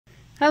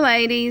Hi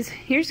ladies,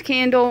 here's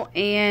Kendall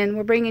and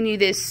we're bringing you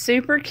this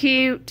super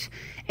cute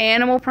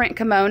animal print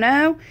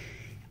kimono.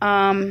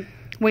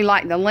 We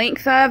like the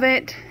length of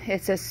it.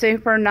 It's a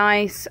super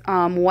nice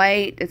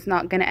weight. It's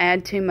not going to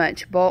add too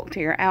much bulk to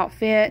your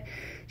outfit.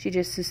 She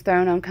just is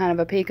thrown on kind of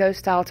a Pico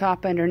style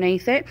top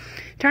underneath it.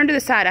 Turn to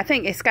the side. I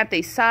think it's got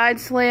these side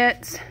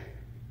slits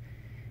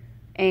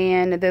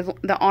and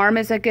the arm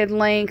is a good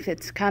length.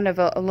 It's kind of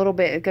a little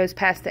bit, it goes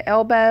past the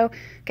elbow.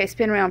 Okay,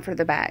 spin around for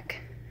the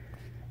back.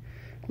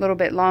 A little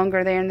bit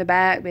longer there in the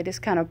back, but it's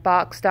kind of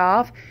boxed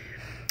off.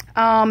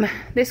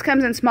 This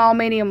comes in small,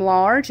 medium,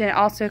 large, and it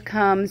also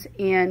comes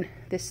in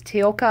this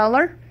teal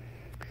color.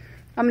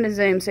 I'm going to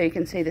zoom so you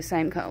can see the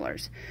same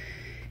colors.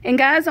 And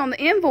guys, on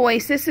the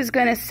invoice, this is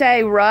going to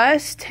say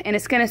rust, and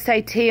it's going to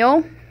say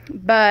teal,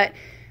 but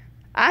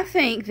I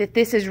think that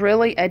this is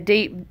really a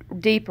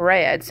deep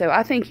red, so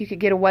I think you could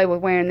get away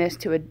with wearing this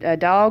to a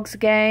dog's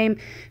game,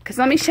 because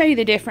let me show you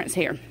the difference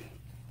here.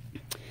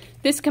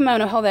 This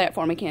kimono, hold that up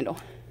for me, Kendall.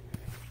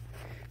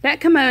 That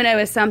kimono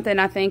is something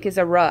I think is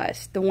a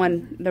rust, the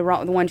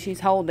one she's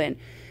holding.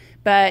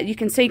 But you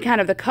can see kind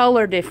of the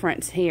color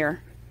difference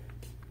here.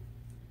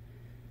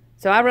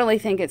 So I really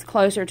think it's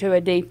closer to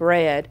a deep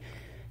red,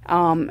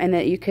 and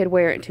that you could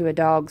wear it to a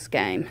dog's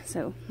game.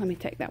 So let me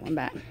take that one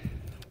back.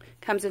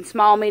 Comes in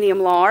small, medium,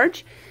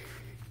 large.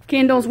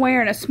 Kendall's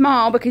wearing a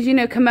small because, you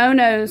know,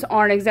 kimonos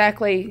aren't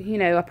exactly, you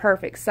know, a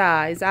perfect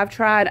size. I've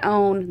tried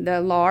on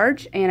the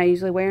large, and I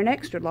usually wear an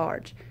extra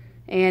large,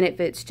 and it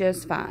fits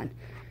just fine.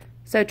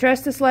 So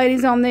trust us,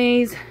 ladies, on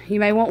these. You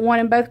may want one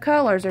in both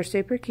colors. They're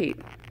super cute.